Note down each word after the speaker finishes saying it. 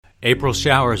April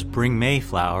showers bring May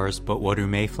flowers, but what do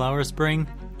May flowers bring?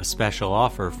 A special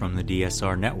offer from the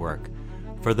DSR network.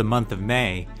 For the month of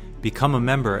May, become a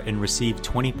member and receive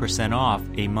 20% off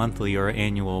a monthly or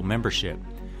annual membership.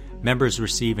 Members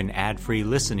receive an ad-free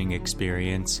listening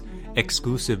experience,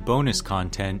 exclusive bonus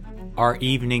content, our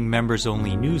evening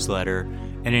members-only newsletter,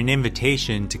 and an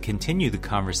invitation to continue the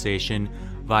conversation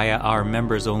via our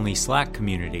members-only Slack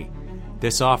community.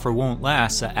 This offer won't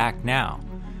last, so act now.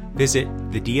 Visit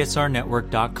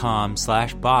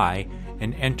thedsrnetwork.com/buy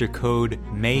and enter code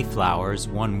MAYFLOWERS,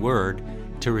 one word,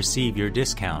 to receive your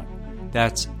discount.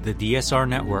 That's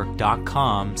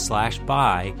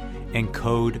thedsrnetwork.com/buy and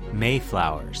code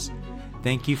MAYFLOWERS.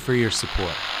 Thank you for your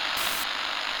support.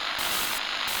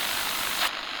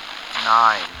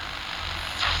 9,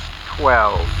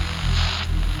 12,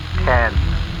 10,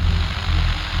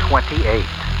 28,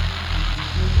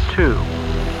 2,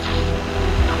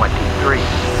 23.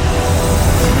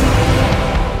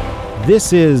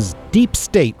 This is Deep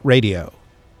State Radio,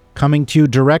 coming to you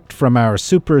direct from our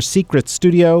super-secret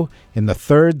studio in the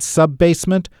third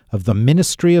sub-basement of the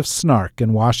Ministry of Snark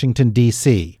in Washington,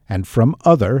 D.C., and from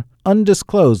other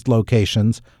undisclosed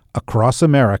locations across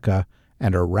America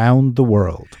and around the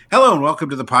world. Hello and welcome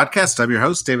to the podcast. I'm your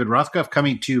host, David Rothkopf,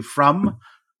 coming to you from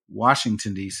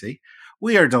Washington, D.C.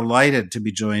 We are delighted to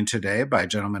be joined today by a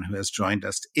gentleman who has joined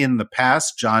us in the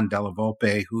past, John Della,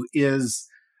 who is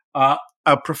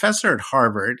a professor at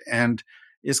Harvard and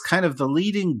is kind of the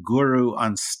leading guru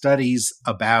on studies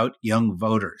about young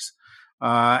voters.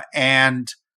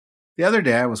 And the other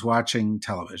day I was watching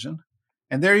television,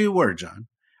 and there you were, John.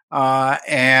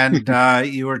 And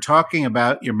you were talking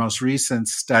about your most recent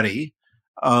study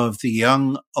of the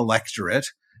young electorate,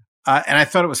 and I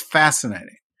thought it was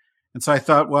fascinating. And so I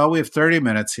thought, well, we have 30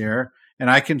 minutes here, and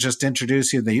I can just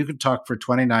introduce you. That you can talk for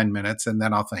 29 minutes, and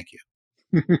then I'll thank you.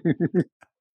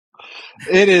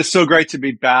 It is so great to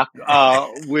be back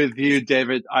with you,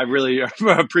 David. I really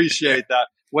appreciate that.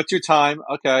 What's your time?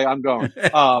 Okay, I'm going.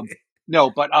 No,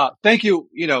 but thank you,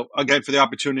 again for the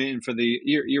opportunity and for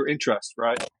your interest,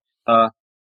 right? And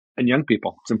young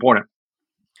people, it's important.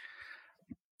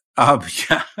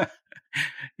 Yeah,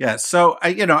 yeah. So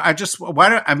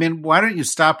why don't you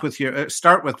start with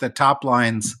the top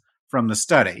lines from the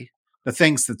study, the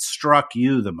things that struck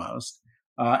you the most,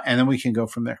 and then we can go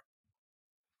from there.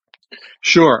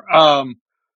 Sure.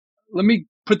 Let me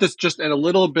put this just in a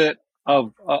little bit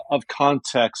of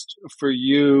context for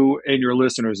you and your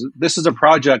listeners. This is a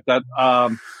project that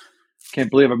can't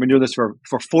believe I've been doing this for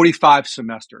 45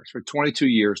 semesters, for 22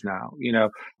 years now.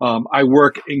 I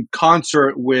work in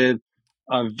concert with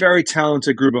a very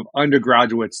talented group of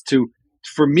undergraduates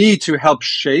for me to help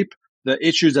shape the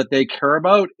issues that they care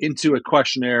about into a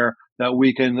questionnaire that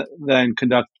we can then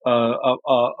conduct a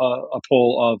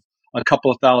poll of a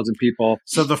couple of thousand people.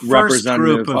 So the first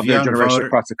group of their young generation voters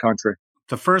across the country.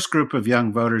 The first group of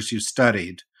young voters you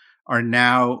studied are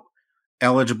now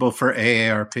eligible for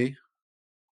AARP?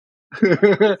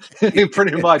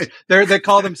 Pretty much. They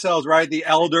call themselves, right, the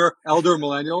elder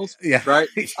millennials, yeah. Right?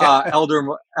 Yeah. Elder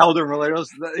millennials,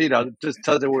 just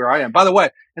tells you where I am. By the way,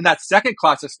 in that second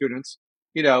class of students,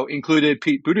 included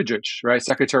Pete Buttigieg, right?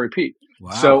 Secretary Pete.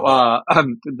 Wow. So,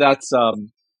 that's,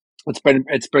 it's been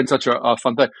such a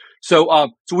fun thing. So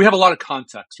we have a lot of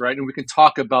context, right? And we can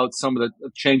talk about some of the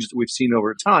changes that we've seen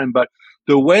over time. But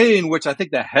the way in which I think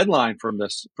the headline from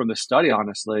this study,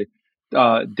 honestly,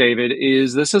 David,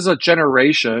 is this is a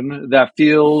generation that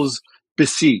feels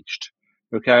besieged.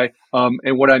 Okay.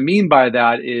 And what I mean by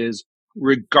that is,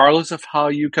 regardless of how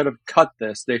you kind of cut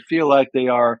this, they feel like they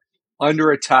are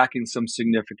under attack in some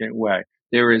significant way.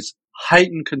 There is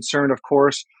heightened concern, of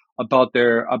course, about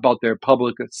their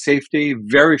public safety.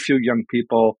 Very few young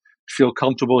people feel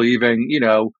comfortable even,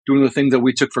 doing the things that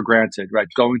we took for granted, right?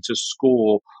 Going to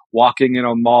school, walking in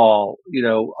a mall,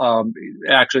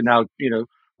 actually now,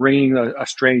 ringing a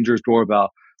stranger's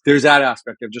doorbell. There's that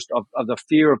aspect of the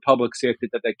fear of public safety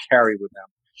that they carry with them.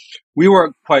 We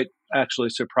were quite actually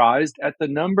surprised at the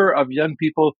number of young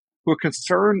people who are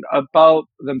concerned about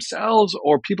themselves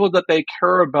or people that they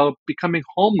care about becoming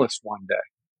homeless one day.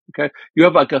 Okay, you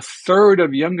have like a third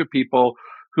of younger people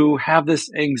who have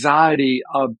this anxiety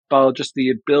about just the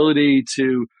ability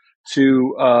to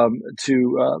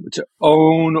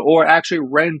own or actually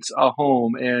rent a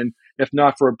home, and if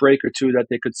not for a break or two, that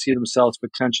they could see themselves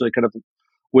potentially kind of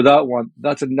without one.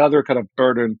 That's another kind of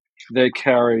burden they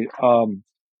carry on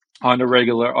a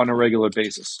regular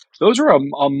basis. Those are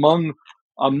among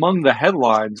the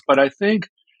headlines, but I think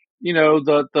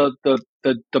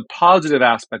the positive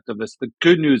aspect of this, the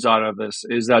good news out of this,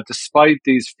 is that despite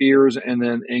these fears and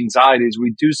then anxieties,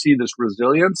 we do see this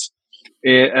resilience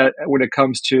when it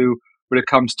comes to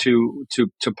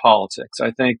politics.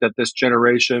 I think that this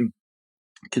generation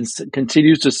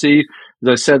continues to see, as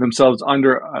I said, themselves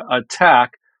under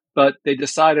attack, but they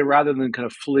decided rather than kind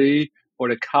of flee or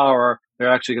to cower,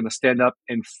 they're actually going to stand up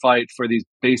and fight for these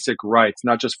basic rights,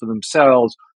 not just for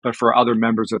themselves, but for other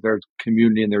members of their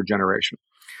community and their generation.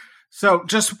 So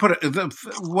just to put it,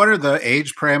 what are the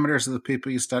age parameters of the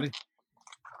people you study?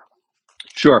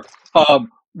 Sure.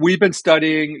 We've been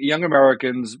studying young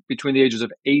Americans between the ages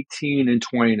of 18 and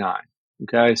 29.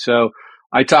 Okay. So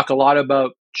I talk a lot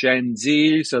about Gen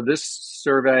Z. So this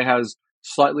survey has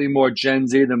slightly more Gen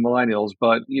Z than millennials,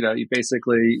 but, you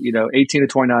basically, 18 to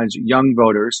 29 is young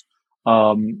voters,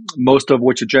 most of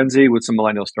which are Gen Z with some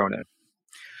millennials thrown in.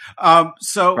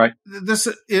 Right. This,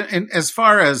 as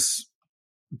far as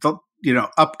the,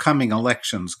 upcoming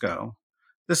elections go,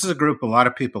 this is a group a lot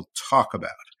of people talk about.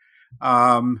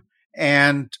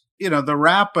 And, the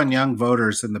rap on young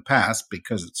voters in the past,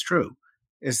 because it's true,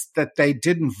 is that they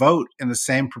didn't vote in the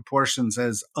same proportions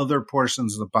as other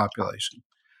portions of the population.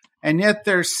 And yet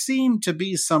there seem to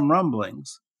be some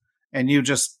rumblings, and you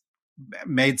just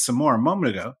made some more a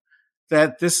moment ago,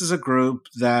 that this is a group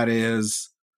that is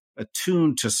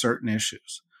attuned to certain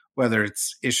issues, whether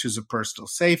it's issues of personal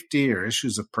safety or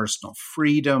issues of personal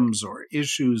freedoms or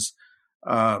issues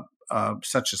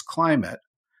such as climate.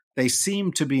 They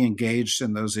seem to be engaged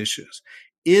in those issues.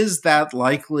 Is that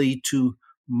likely to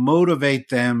motivate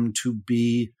them to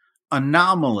be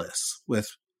anomalous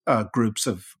with groups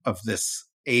of this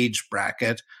age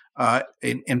bracket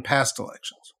in past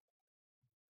elections?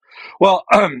 Well,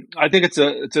 I think it's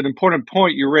an important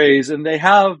point you raise, and they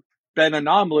have been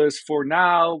anomalous for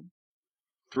now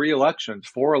 4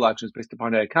 elections based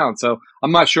upon that account. So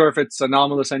I'm not sure if it's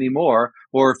anomalous anymore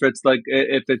or if it's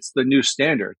the new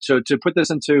standard. So to put this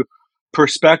into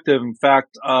perspective, in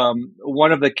fact,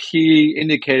 one of the key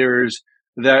indicators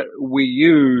that we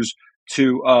use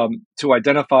to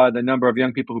identify the number of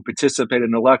young people who participate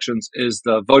in elections is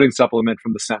the voting supplement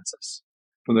from the census,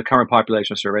 from the current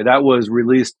population survey. That was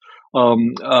released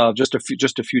just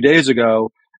a few days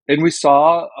ago. And we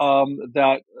saw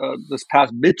that this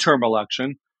past midterm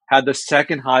election had the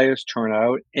second highest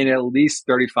turnout in at least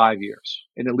 35 years,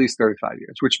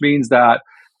 which means that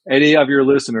any of your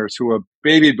listeners who are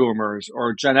baby boomers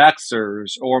or Gen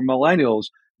Xers or millennials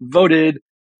voted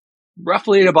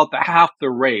roughly at about half the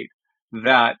rate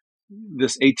that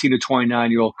this 18 to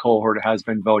 29-year-old cohort has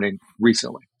been voting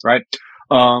recently, right?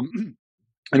 And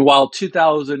while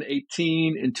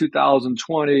 2018 and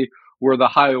 2020 were the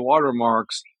high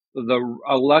watermarks, the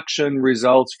election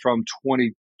results from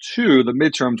 22, the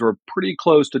midterms, were pretty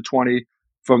close to 20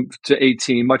 to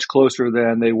 18, much closer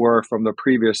than they were from the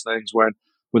previous things when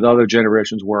with other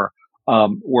generations were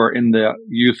in the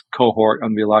youth cohort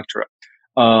of the electorate.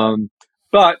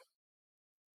 But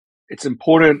it's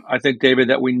important, I think, David,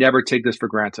 that we never take this for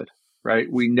granted, right?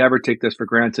 We never take this for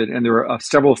granted. And there are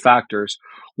several factors.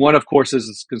 One, of course, is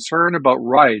this concern about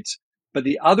rights. But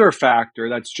the other factor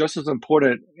that's just as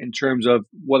important in terms of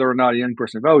whether or not a young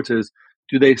person votes is,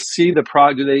 do they see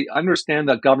do they understand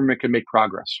that government can make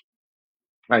progress,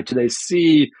 right? Do they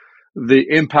see the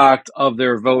impact of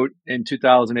their vote in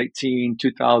 2018,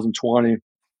 2020,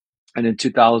 and in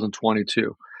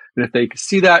 2022? And if they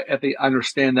see that, if they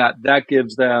understand that, that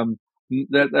gives them,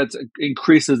 that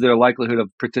increases their likelihood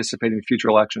of participating in future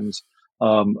elections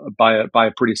by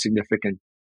a pretty significant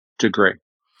degree.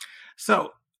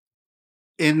 So,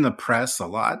 in the press a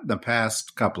lot the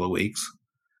past couple of weeks,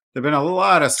 there have been a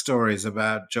lot of stories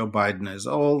about Joe Biden is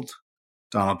old,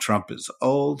 Donald Trump is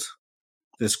old,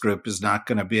 this group is not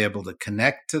going to be able to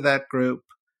connect to that group.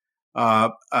 We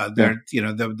have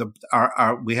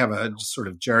a sort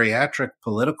of geriatric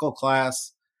political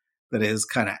class that is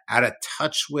kind of out of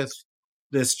touch with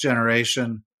this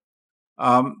generation.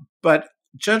 But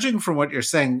judging from what you're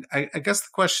saying, I guess the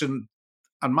question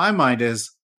on my mind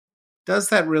is, does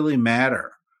that really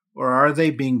matter? Or are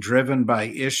they being driven by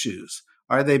issues?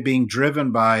 Are they being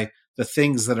driven by the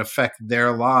things that affect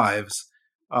their lives?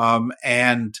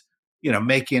 And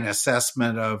making an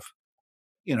assessment of,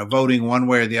 voting one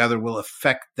way or the other will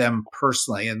affect them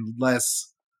personally,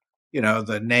 unless,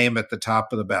 the name at the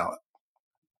top of the ballot.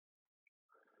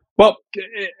 Well,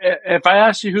 if I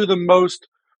ask you who the most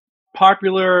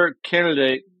popular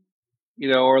candidate,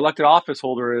 or elected office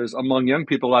holder is among young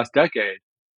people last decade,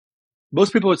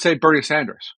 most people would say Bernie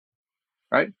Sanders,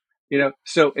 right?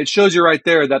 So it shows you right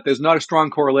there that there's not a strong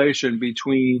correlation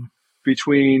between who's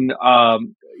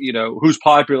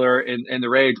popular in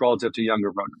their age relative to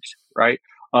younger voters, right?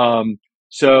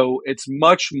 So it's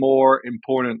much more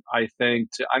important, I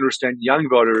think, to understand young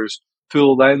voters through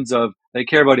the lens of they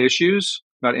care about issues,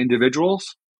 not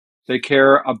individuals. They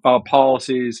care about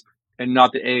policies and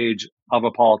not the age of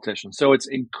a politician. So it's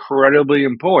incredibly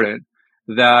important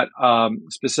that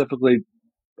specifically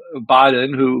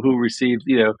Biden, who received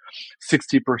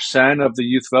 60% of the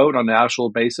youth vote on a national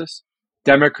basis,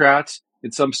 Democrats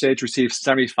in some states received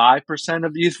 75%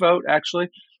 of the youth vote actually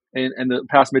in the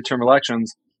past midterm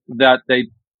elections, that they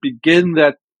begin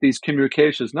that these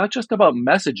communications not just about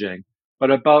messaging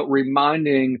but about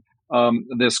reminding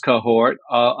this cohort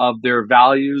of their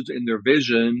values and their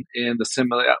vision and the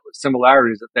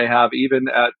similarities that they have even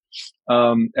at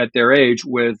their age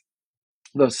with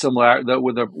the similar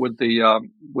with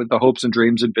the hopes and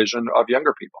dreams and vision of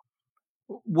younger people.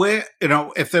 Where,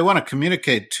 if they want to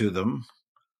communicate to them,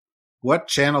 what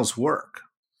channels work?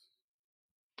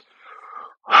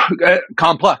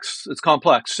 Complex. It's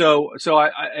complex. So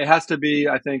it has to be,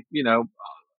 I think,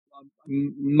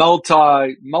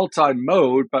 multi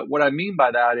mode. But what I mean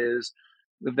by that is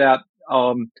that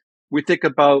we think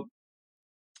about.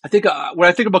 When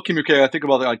I think about communication, I think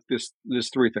about like this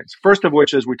three things. First of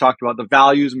which is we talked about the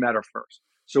values matter first.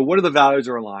 So what are the values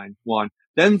are aligned? One.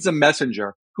 Then the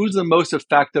messenger. Who's the most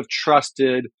effective,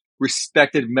 trusted,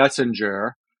 respected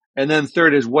messenger? And then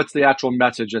third is what's the actual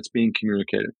message that's being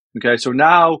communicated? Okay, so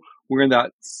now we're in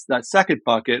that second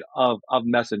bucket of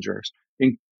messengers.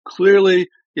 And clearly,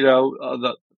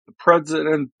 the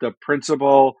president, the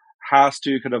principal has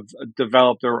to kind of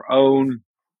develop their own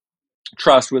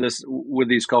trust with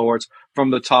these cohorts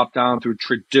from the top down through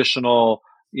traditional,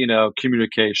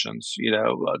 communications,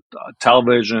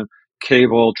 television,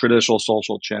 cable, traditional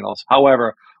social channels.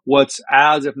 However, what's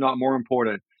as if not more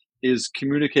important is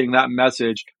communicating that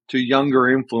message to younger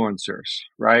influencers,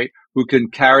 right? Who can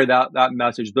carry that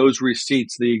message, those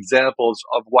receipts, the examples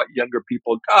of what younger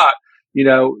people got,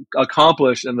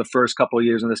 accomplished in the first couple of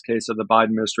years, in this case of the Biden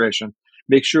administration.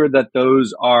 Make sure that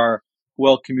those are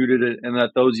well communicated and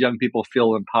that those young people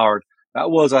feel empowered. That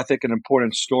was, I think, an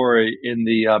important story in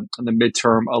the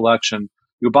midterm election.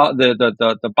 The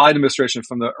Biden administration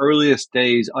from the earliest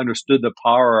days understood the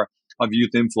power of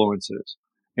youth influencers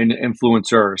and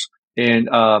influencers and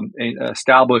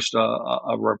established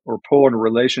a rapport and a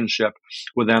relationship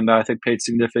with them that I think paid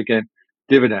significant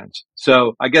dividends.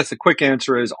 So I guess the quick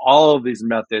answer is all of these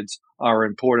methods are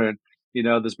important.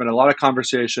 There's been a lot of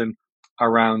conversation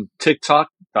around TikTok.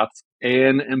 That's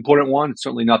an important one. It's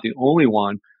certainly not the only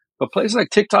one. But places like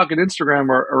TikTok and Instagram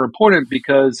are important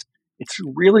because it's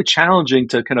really challenging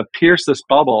to kind of pierce this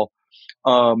bubble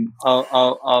of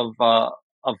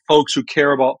folks who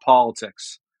care about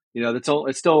politics.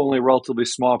 It's still only a relatively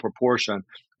small proportion,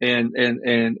 and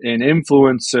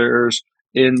influencers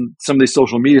in some of these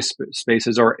social media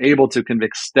spaces are able to kind of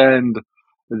extend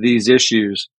these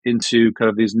issues into kind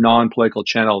of these non-political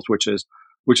channels, which is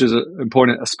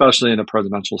important, especially in a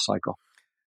presidential cycle.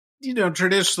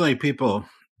 Traditionally people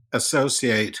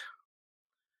associate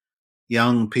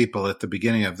young people at the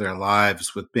beginning of their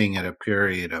lives with being at a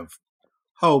period of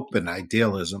hope and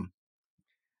idealism.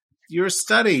 Your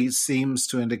study seems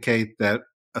to indicate that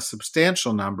a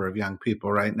substantial number of young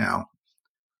people right now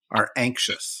are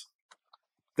anxious,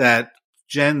 that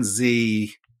Gen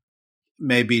Z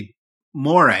may be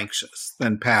more anxious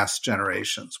than past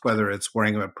generations, whether it's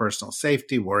worrying about personal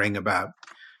safety, worrying about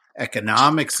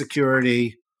economic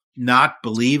security, not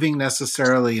believing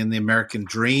necessarily in the American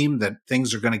dream, that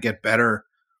things are going to get better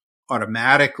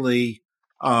automatically.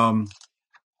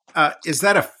 Is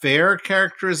that a fair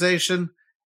characterization?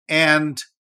 And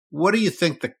what do you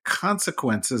think the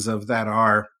consequences of that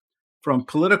are from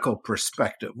political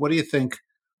perspective? What do you think,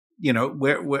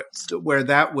 where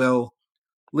that will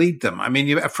lead them? I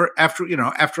mean,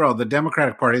 after all, the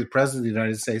Democratic Party, the president of the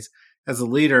United States, has a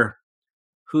leader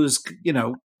who's,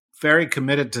 very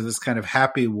committed to this kind of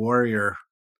happy warrior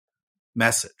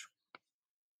message.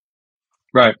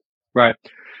 Right.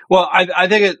 Well, I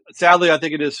think it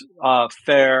is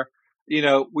fair.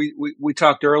 We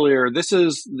talked earlier. This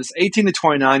 18 to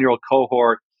 29-year-old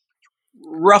cohort,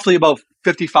 roughly about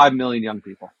 55 million young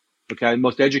people. Okay,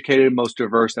 most educated, most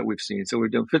diverse that we've seen. So we're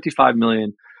doing 55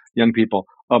 million young people,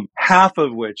 half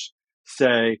of which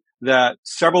say that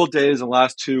several days in the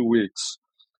last 2 weeks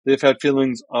they've had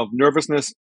feelings of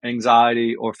nervousness,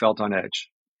 anxiety, or felt on edge.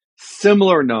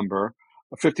 Similar number,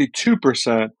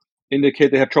 52%,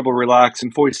 indicate they have trouble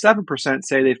relaxing. 47%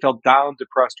 say they felt down,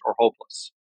 depressed, or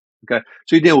hopeless. Okay,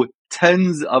 so you deal with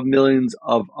tens of millions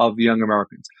of young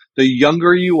Americans. The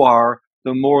younger you are,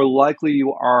 the more likely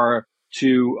you are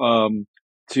to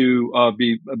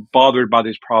be bothered by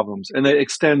these problems, and it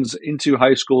extends into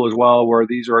high school as well, where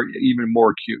these are even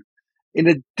more acute. In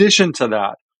addition to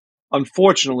that,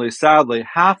 unfortunately, sadly,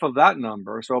 half of that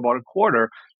number, so about a quarter,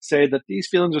 say that these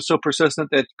feelings are so persistent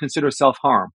they consider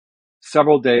self-harm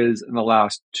several days in the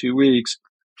last 2 weeks,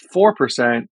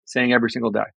 4% saying every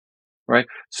single day, right?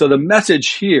 So the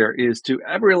message here is to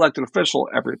every elected official,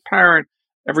 every parent,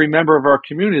 every member of our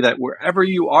community, that wherever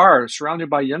you are surrounded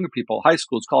by younger people, high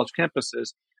schools, college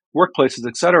campuses, workplaces,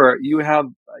 et cetera, you have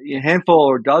a handful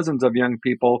or dozens of young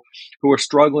people who are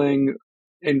struggling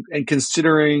and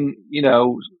considering,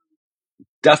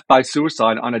 death by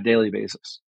suicide on a daily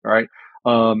basis, right?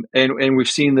 And we've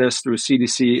seen this through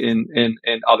CDC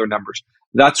and other numbers.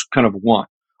 That's kind of one.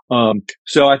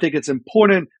 So I think it's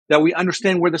important that we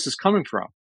understand where this is coming from,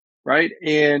 right?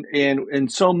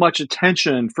 And so much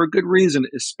attention, for good reason,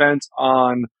 is spent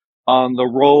on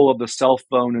the role of the cell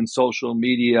phone and social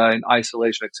media and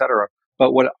isolation, et cetera.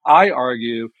 But what I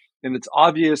argue, and it's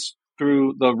obvious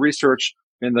through the research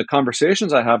and the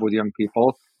conversations I have with young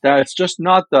people, that it's just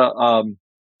not the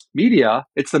media,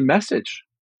 it's the message,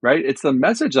 right? It's the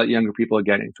message that younger people are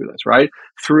getting through this, right?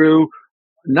 Through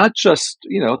not just,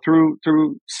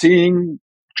 through seeing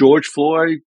George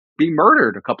Floyd be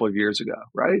murdered a couple of years ago,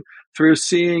 right? Through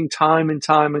seeing time and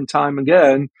time and time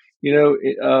again,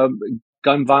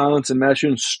 gun violence and mass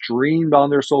shootings streamed on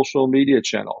their social media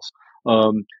channels,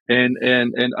 and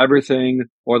everything,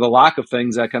 or the lack of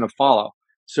things that kind of follow.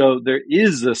 So there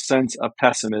is this sense of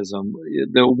pessimism.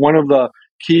 One of the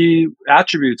key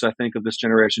attributes, I think, of this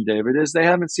generation, David, is they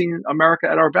haven't seen America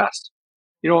at our best.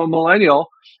 A millennial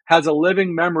has a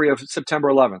living memory of September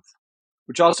 11th,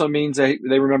 which also means they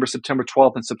remember September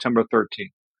 12th and September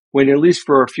 13th, when at least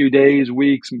for a few days,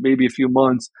 weeks, maybe a few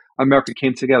months, America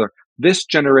came together. This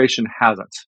generation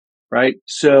hasn't, right?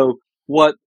 So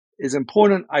what is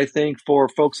important, I think, for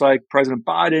folks like President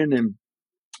Biden and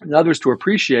others to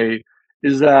appreciate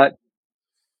is that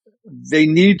they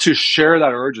need to share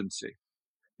that urgency.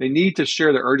 They need to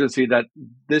share the urgency that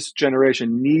this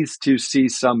generation needs to see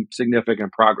some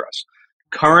significant progress.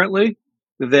 Currently,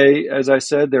 as I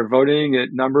said, they're voting at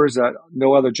numbers that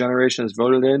no other generation has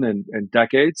voted in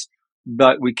decades,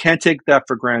 but we can't take that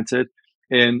for granted.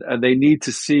 And they need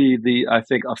to see the, I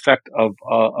think, effect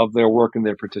of their work and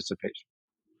their participation.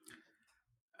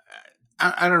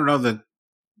 I don't know that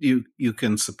you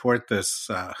can support this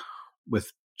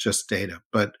with just data,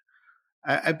 but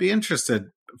I'd be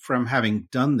interested, from having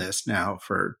done this now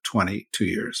for 22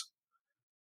 years,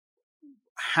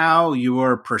 how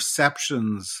your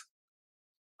perceptions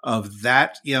of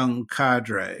that young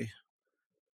cadre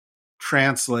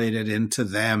translated into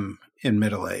them in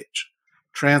middle age,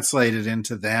 translated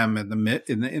into them in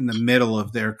the middle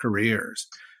of their careers.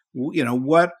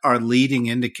 What are leading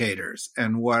indicators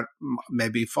and what may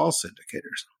be false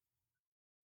indicators?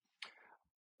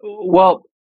 Well,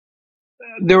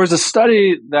 there was a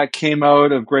study that came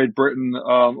out of Great Britain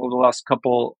over the last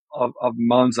couple of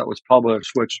months that was published,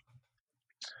 which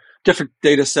different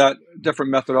data set,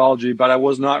 different methodology, but I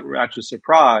was not actually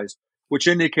surprised, which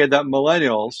indicated that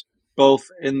millennials, both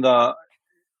in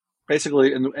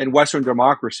Western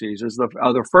democracies, is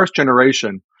the first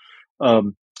generation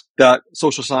that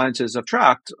social sciences have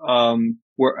tracked, who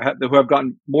have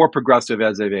gotten more progressive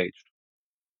as they've aged,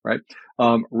 right?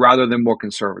 Rather than more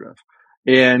conservative.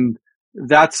 And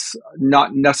that's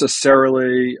not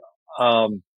necessarily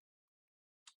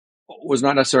was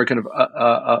not necessarily kind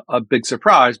of a big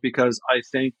surprise, because I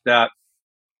think that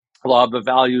a lot of the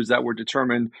values that were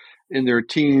determined in their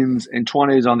teens and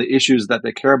 20s on the issues that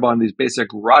they care about, and these basic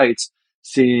rights,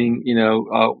 seeing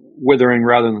withering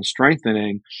rather than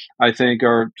strengthening, I think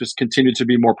are just continue to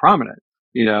be more prominent,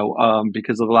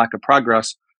 because of the lack of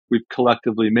progress we've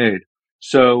collectively made.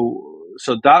 So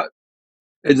that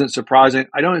isn't surprising.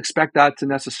 I don't expect that to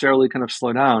necessarily kind of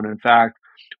slow down. In fact,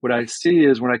 what I see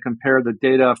is, when I compare the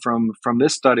data from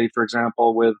this study, for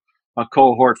example, with a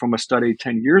cohort from a study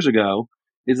 10 years ago,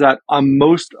 is that on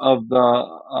most of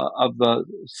the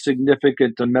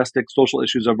significant domestic social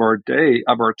issues of our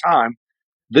time,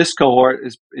 this cohort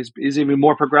is even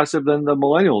more progressive than the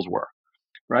millennials were,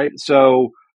 right?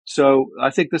 So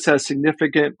I think this has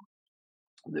significant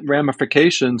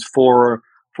ramifications for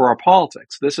our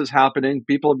politics. This is happening.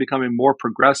 People are becoming more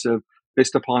progressive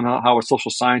based upon how a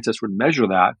social scientist would measure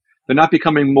that. They're not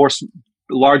becoming more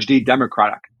large D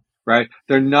Democratic, right?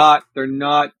 They're not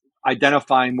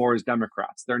identifying more as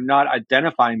Democrats. They're not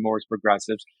identifying more as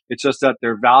progressives. It's just that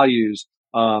their values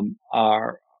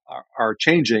are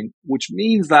changing, which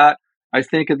means that I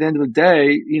think at the end of the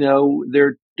day,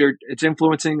 it's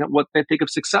influencing what they think of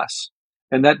success,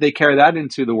 and that they carry that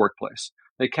into the workplace.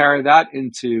 They carry that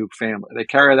into family. They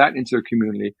carry that into their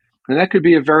community. And that could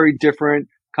be a very different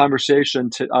conversation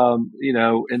to,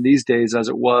 in these days as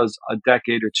it was a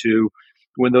decade or two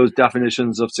when those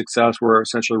definitions of success were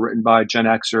essentially written by Gen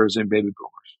Xers and baby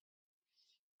boomers.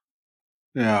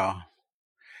 Yeah.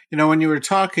 When you were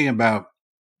talking about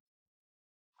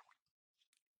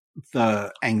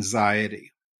the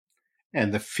anxiety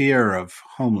and the fear of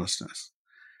homelessness,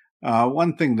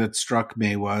 one thing that struck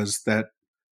me was that,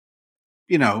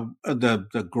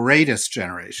 the greatest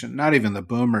generation, not even the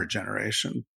boomer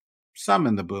generation, some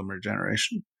in the boomer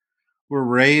generation, were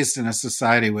raised in a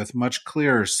society with much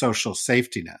clearer social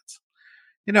safety nets.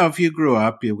 If you grew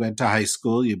up, you went to high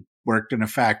school, you worked in a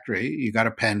factory, you got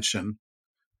a pension,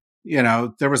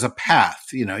 there was a path,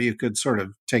 you could sort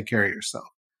of take care of yourself.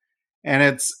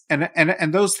 And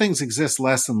and those things exist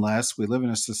less and less. We live in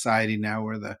a society now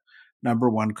where the number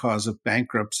one cause of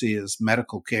bankruptcy is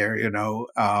medical care,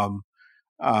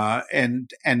 and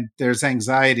there's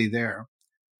anxiety there.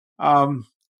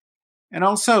 And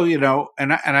also,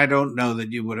 and I don't know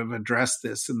that you would have addressed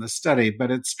this in the study, but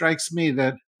it strikes me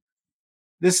that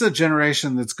this is a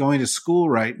generation that's going to school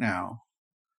right now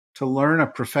to learn a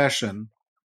profession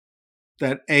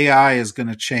that AI is going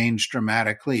to change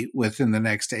dramatically within the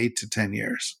next 8 to 10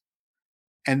 years.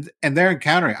 And they're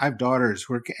encountering, I have daughters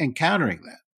who are encountering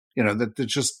that, that they're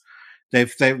just,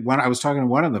 when I was talking to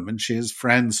one of them, and she has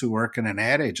friends who work in an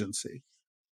ad agency,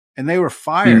 and they were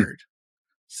fired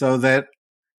so that,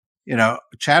 a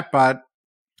chatbot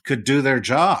could do their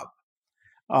job.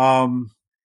 And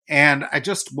I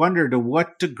just wonder to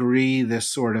what degree this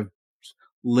sort of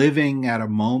living at a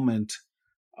moment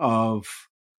of,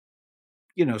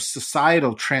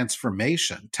 societal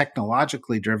transformation,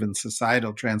 technologically driven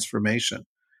societal transformation,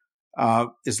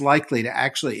 is likely to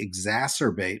actually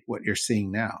exacerbate what you're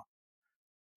seeing now.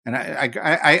 And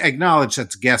I acknowledge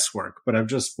that's guesswork, but I'm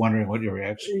just wondering what your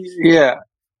reaction is. Yeah.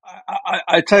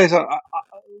 I tell you something,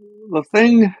 the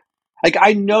thing, like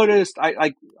I noticed,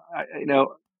 I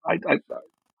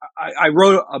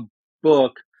wrote a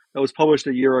book that was published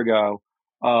a year ago,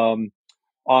 on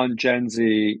Gen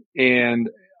Z, and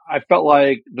I felt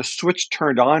like the switch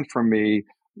turned on for me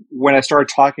when I started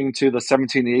talking to the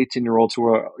 17 and 18-year-olds who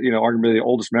are, arguably the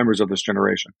oldest members of this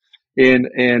generation. And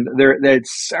they had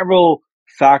several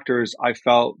factors I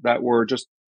felt that were just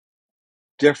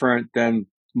different than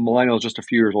millennials just a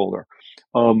few years older.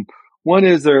 One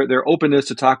is their openness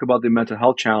to talk about their mental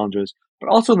health challenges, but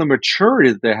also the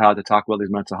maturity that they had to talk about these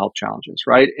mental health challenges,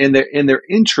 right? And their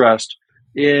interest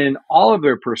in all of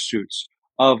their pursuits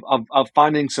of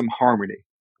finding some harmony,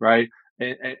 right?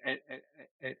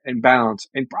 And balance,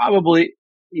 and probably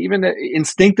even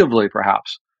instinctively,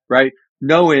 perhaps, right?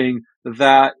 Knowing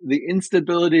that the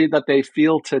instability that they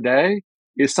feel today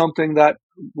is something that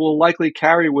will likely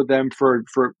carry with them for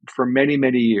many,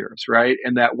 many years, right?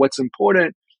 And that what's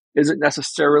important isn't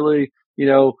necessarily,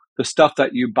 the stuff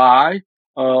that you buy,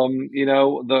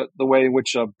 the way in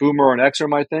which a boomer or an Xer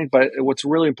might think, but what's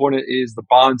really important is the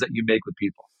bonds that you make with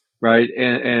people, right?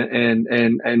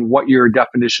 And what your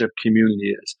definition of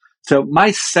community is. So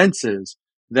my sense is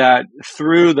that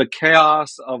through the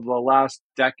chaos of the last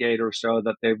decade or so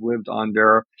that they've lived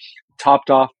under, topped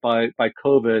off by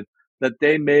COVID, that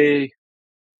they may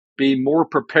be more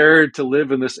prepared to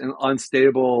live in this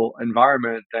unstable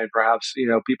environment than perhaps,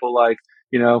 people like,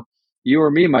 you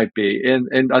or me might be.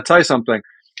 And I'll tell you something,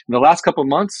 in the last couple of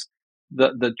months,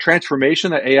 the transformation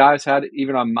that AI has had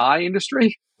even on my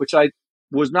industry, which I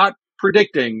was not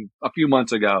predicting a few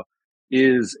months ago,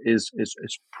 is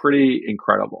pretty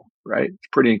incredible, right? It's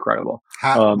pretty incredible.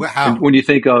 How? And when you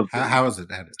think of how is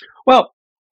it headed? Well,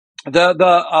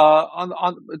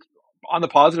 on the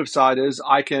positive side is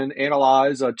I can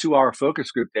analyze a 2-hour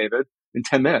focus group, David, in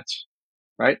 10 minutes,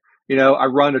 right? I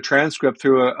run a transcript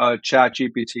through a chat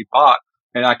GPT bot,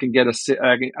 and I can get a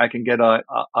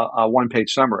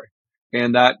 1-page summary.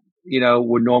 And that,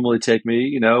 would normally take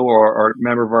me, or a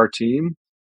member of our team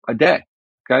a day.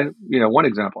 Okay. One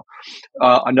example.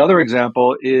 Another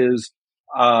example is,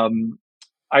 I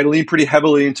lean pretty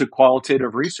heavily into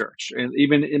qualitative research, and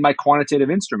even in my quantitative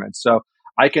instruments. So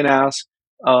I can ask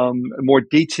more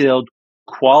detailed,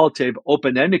 qualitative,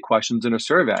 open-ended questions in a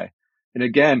survey. And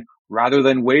again, rather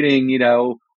than waiting,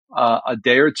 a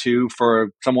day or two for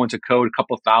someone to code a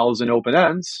couple thousand open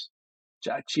ends,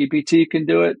 ChatGPT can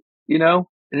do it, in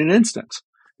an instant.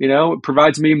 It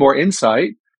provides me more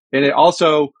insight, and it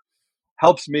also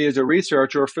helps me as a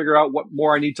researcher figure out what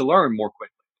more I need to learn more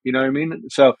quickly. You know what I mean?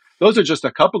 So those are just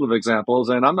a couple of examples,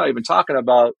 and I'm not even talking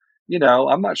about,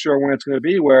 I'm not sure when it's going to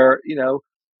be where,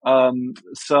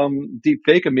 some deep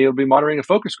fake of me will be moderating a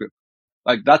focus group.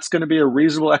 Like that's going to be a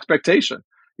reasonable expectation,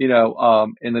 in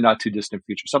the not too distant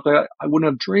future, something I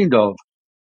wouldn't have dreamed of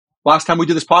last time we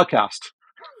did this podcast.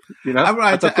 I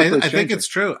That's how quickly it's think changing. it's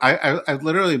true. I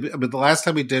literally, but the last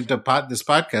time we did this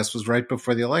podcast was right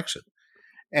before the election.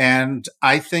 And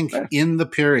I think Yeah. in the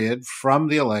period from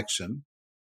the election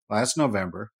last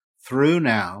November through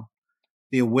now,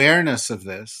 the awareness of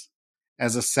this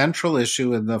as a central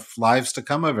issue in the lives to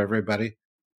come of everybody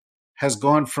has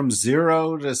gone from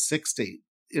 0 to 60.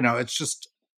 It's just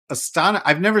astonishing.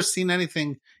 I've never seen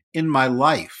anything in my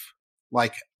life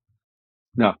like it.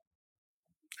 No.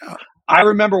 I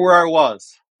remember where I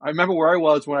was. When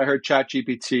I heard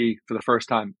ChatGPT for the first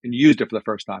time and used it for the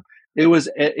first time. It was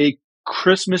a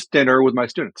Christmas dinner with my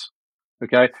students.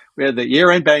 Okay. We had the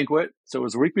year-end banquet. So it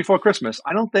was a week before Christmas.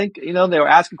 I don't think, they were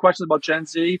asking questions about Gen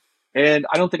Z, and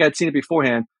I don't think I'd seen it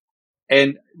beforehand.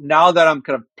 And now that I'm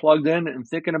kind of plugged in and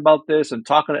thinking about this and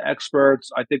talking to experts,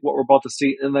 I think what we're about to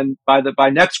see, and then by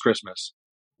next Christmas,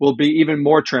 will be even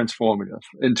more transformative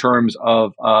in terms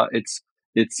of its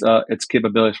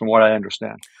capabilities, from what I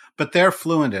understand. But they're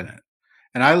fluent in it.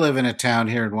 And I live in a town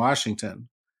here in Washington.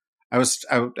 I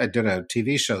did a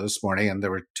TV show this morning, and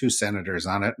there were 2 senators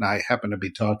on it, and I happened to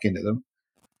be talking to them.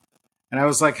 And I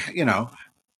was like,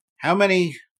 how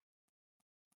many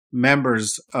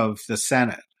members of the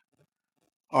Senate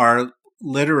are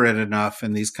literate enough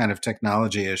in these kind of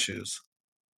technology issues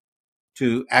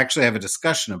to actually have a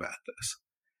discussion about this?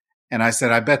 And I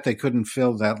said, I bet they couldn't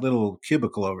fill that little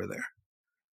cubicle over there.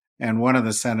 And one of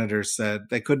the senators said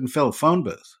they couldn't fill a phone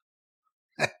booth.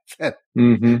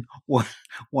 Mm-hmm.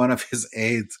 One of his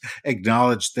aides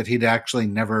acknowledged that he'd actually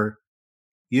never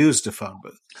used a phone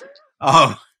booth.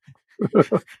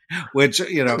 Which,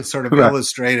 sort of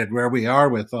illustrated where we are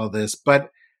with all this. But,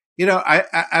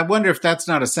 I wonder if that's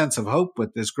not a sense of hope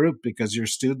with this group, because your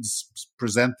students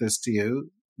present this to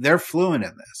you. They're fluent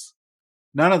in this.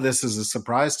 None of this is a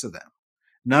surprise to them.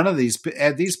 None of these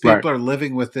people are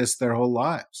living with this their whole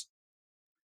lives.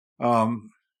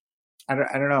 I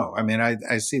don't know. I mean,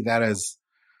 I see that as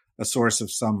a source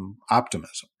of some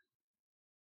optimism.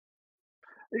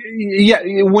 Yeah,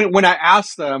 when I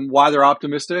ask them why they're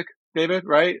optimistic, David,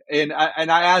 right? And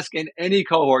I ask in any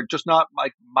cohort, just not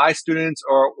like my students,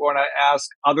 or when I ask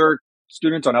other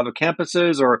students on other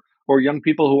campuses, or young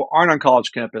people who aren't on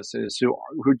college campuses,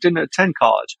 who didn't attend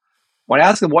college. When I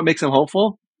ask them what makes them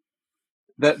hopeful,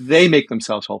 that they make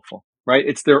themselves hopeful, right?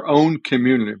 It's their own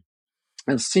community,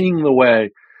 and seeing the way,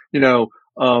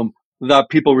 that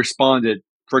people responded,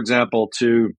 for example,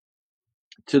 to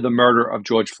the murder of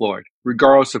George Floyd,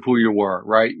 regardless of who you were,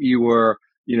 right? You were,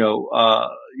 you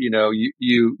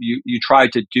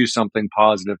tried to do something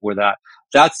positive with that.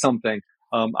 That's something.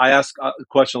 I ask a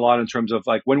question a lot in terms of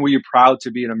like, when were you proud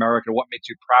to be an American? What makes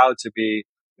you proud to be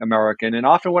American? And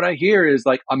often what I hear is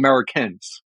like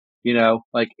Americans,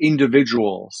 like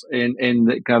individuals in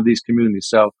kind of these communities.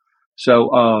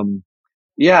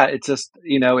 Yeah, it's just,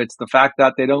 it's the fact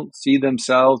that they don't see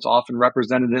themselves often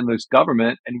represented in this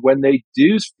government. And when they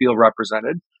do feel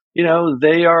represented,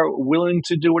 they are willing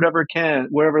to do whatever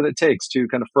it takes to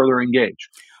kind of further engage.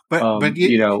 But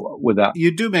with that.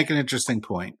 You do make an interesting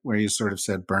point where you sort of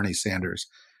said Bernie Sanders.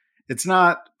 It's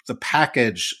not the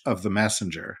package of the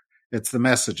messenger. It's the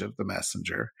message of the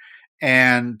messenger.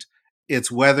 And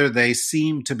it's whether they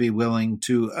seem to be willing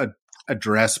to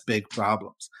address big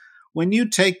problems. When you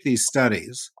take these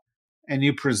studies and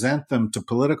you present them to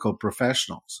political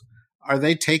professionals, are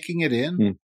they taking it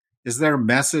in? Is there a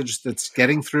message that's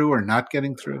getting through or not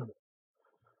getting through?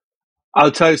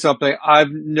 I'll tell you something.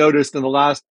 I've noticed in the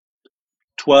last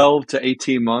 12 to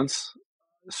 18 months,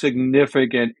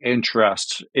 significant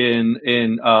interest in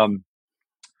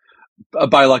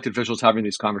by elected officials having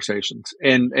these conversations.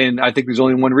 And I think there's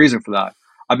only one reason for that.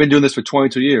 I've been doing this for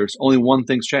 22 years. Only one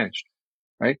thing's changed,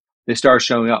 right? They started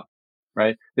showing up,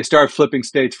 right? They started flipping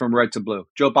states from red to blue.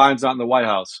 Joe Biden's not in the White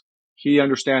House. He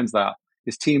understands that.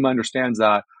 His team understands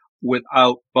that,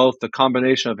 without both the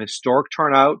combination of historic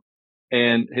turnout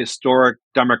and historic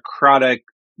Democratic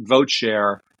vote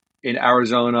share in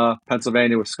Arizona,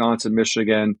 Pennsylvania, Wisconsin,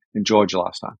 Michigan, and Georgia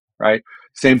last time, right?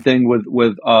 Same thing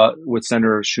with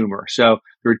Senator Schumer. So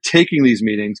they're taking these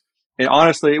meetings, and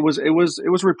honestly, it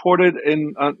was reported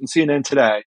in CNN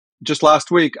today. Just last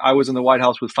week, I was in the White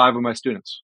House with 5 of my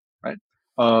students, right?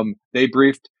 They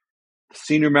briefed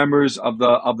senior members of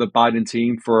the Biden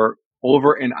team for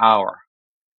over an hour,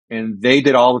 and they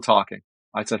did all the talking.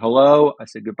 I said hello, I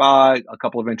said goodbye, a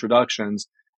couple of introductions,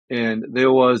 and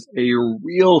there was a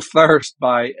real thirst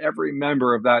by every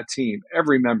member of that team,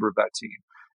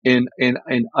 in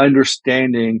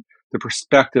understanding the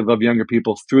perspective of younger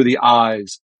people through the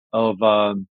eyes of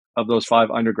those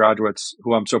 5 undergraduates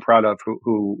who I'm so proud of,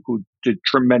 who did a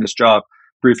tremendous job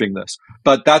briefing this.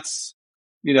 But that's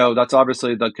that's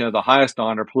obviously the kind of the highest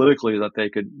honor politically that they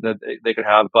could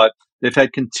have. But they've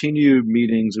had continued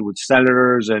meetings with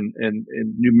senators and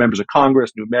new members of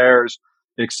Congress, new mayors,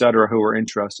 et cetera, who are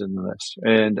interested in this.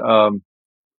 And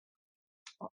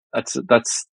that's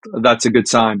a good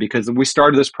sign, because we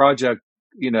started this project,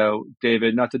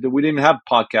 David, we didn't even have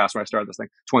podcasts when I started this thing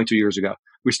 22 years ago.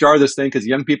 We started this thing because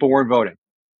young people weren't voting.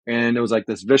 And it was like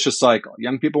this vicious cycle.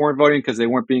 Young people weren't voting because they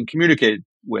weren't being communicated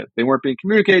with. They weren't being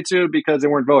communicated to because they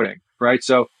weren't voting, right?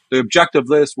 So the objective of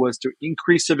this was to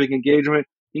increase civic engagement,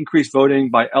 increase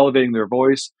voting by elevating their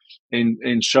voice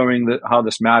and showing how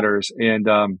this matters. And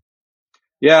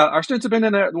our students have been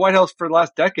in the White House for the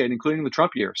last decade, including the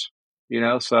Trump years,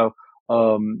 so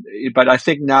but I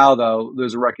think now, though,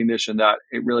 there's a recognition that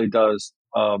it really does.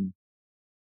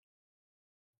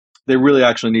 They really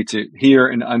actually need to hear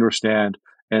and understand,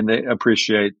 and they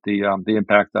appreciate the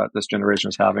impact that this generation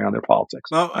is having on their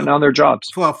politics and on their jobs.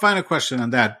 Well, final question on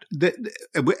that,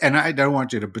 and I don't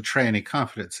want you to betray any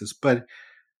confidences, but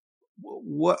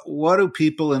what do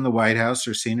people in the White House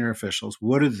or senior officials,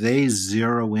 what do they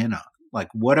zero in on? Like,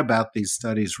 what about these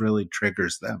studies really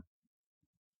triggers them?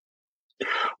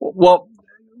 Well,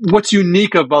 what's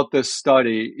unique about this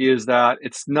study is that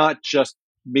it's not just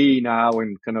me now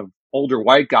and kind of older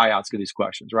white guy asking these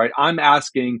questions, right? I'm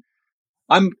crafting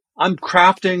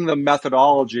the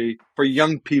methodology for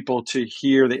young people to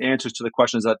hear the answers to the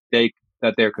questions that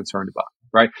they're concerned about,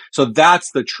 right? So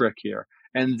that's the trick here,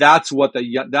 and that's what,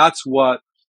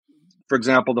 for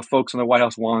example, the folks in the White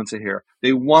House wanted to hear.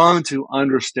 They wanted to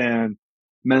understand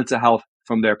mental health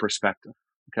from their perspective.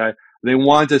 Okay, they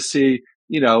want to see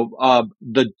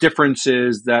the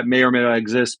differences that may or may not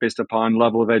exist based upon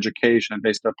level of education,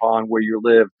 based upon where you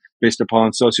live, based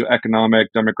upon socioeconomic,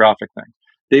 demographic things.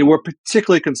 They were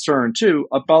particularly concerned, too,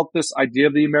 about this idea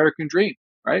of the American dream,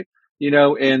 right?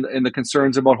 And the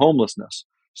concerns about homelessness.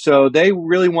 So they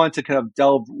really want to kind of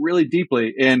delve really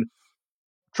deeply in.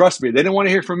 Trust me, they didn't want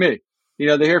to hear from me.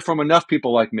 They hear from enough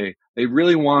people like me. They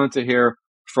really wanted to hear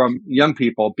from young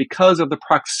people because of the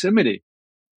proximity,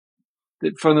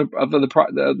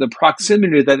 the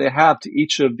proximity that they have to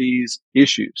each of these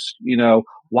issues.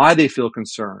 Why they feel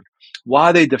concerned,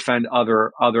 why they defend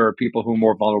other people who are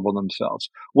more vulnerable themselves,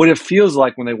 what it feels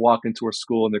like when they walk into a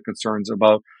school and their concerns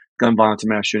about gun violence and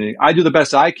mass shooting. I do the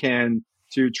best I can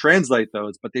to translate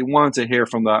those, but they want to hear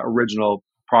from the original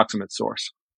proximate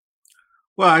source.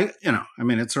 Well,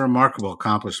 it's a remarkable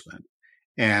accomplishment,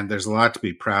 and there's a lot to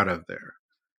be proud of there.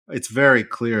 It's very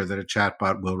clear that a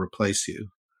chatbot will replace you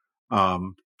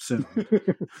soon.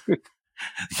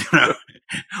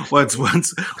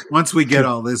 Once we get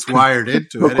all this wired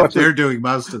into it, if they're doing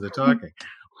most of the talking.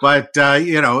 But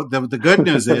the good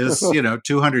news is,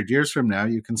 200 years from now,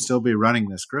 you can still be running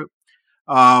this group,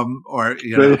 or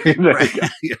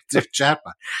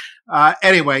chatbot.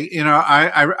 Anyway,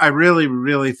 I really,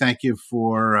 really thank you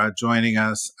for joining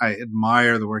us. I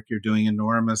admire the work you're doing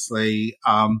enormously.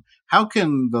 How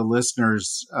can the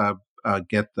listeners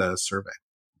get the survey?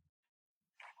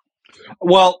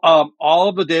 Well, all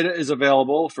of the data is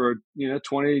available for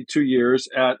 22 years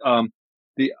at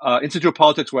the Institute of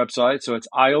Politics website. So it's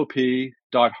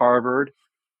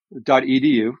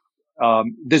iop.harvard.edu.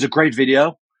 There's a great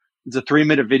video. It's a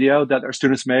 3-minute video that our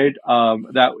students made.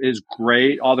 That is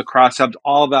great. All the crosstabs,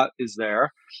 all of that is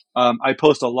there. I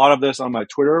post a lot of this on my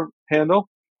Twitter handle.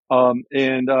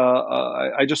 And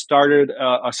I just started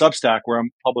a Substack where I'm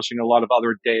publishing a lot of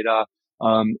other data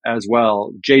as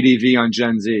well. JDV on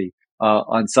Gen Z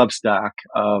on Substack.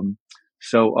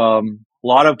 So a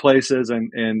lot of places,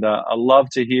 and I love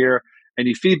to hear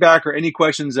any feedback or any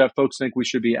questions that folks think we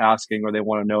should be asking or they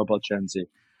want to know about Gen Z.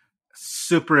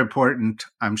 Super important.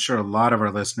 I'm sure a lot of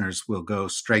our listeners will go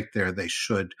straight there. They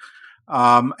should.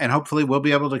 And hopefully we'll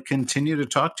be able to continue to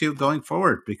talk to you going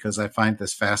forward, because I find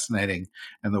this fascinating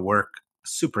and the work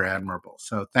super admirable.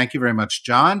 So thank you very much,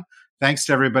 John. Thanks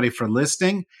to everybody for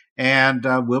listening. And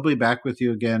we'll be back with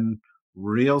you again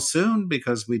real soon,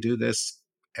 because we do this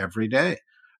every day.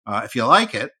 If you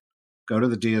like it, go to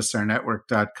the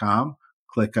dsrnetwork.com,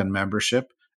 click on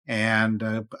membership. And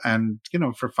for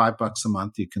 $5 a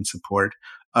month, you can support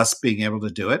us being able to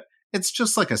do it. It's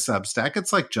just like a Substack.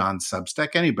 It's like John's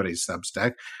Substack, anybody's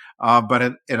Substack.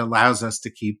 But it allows us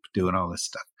to keep doing all this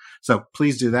stuff. So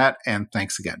please do that. And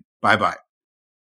thanks again. Bye-bye.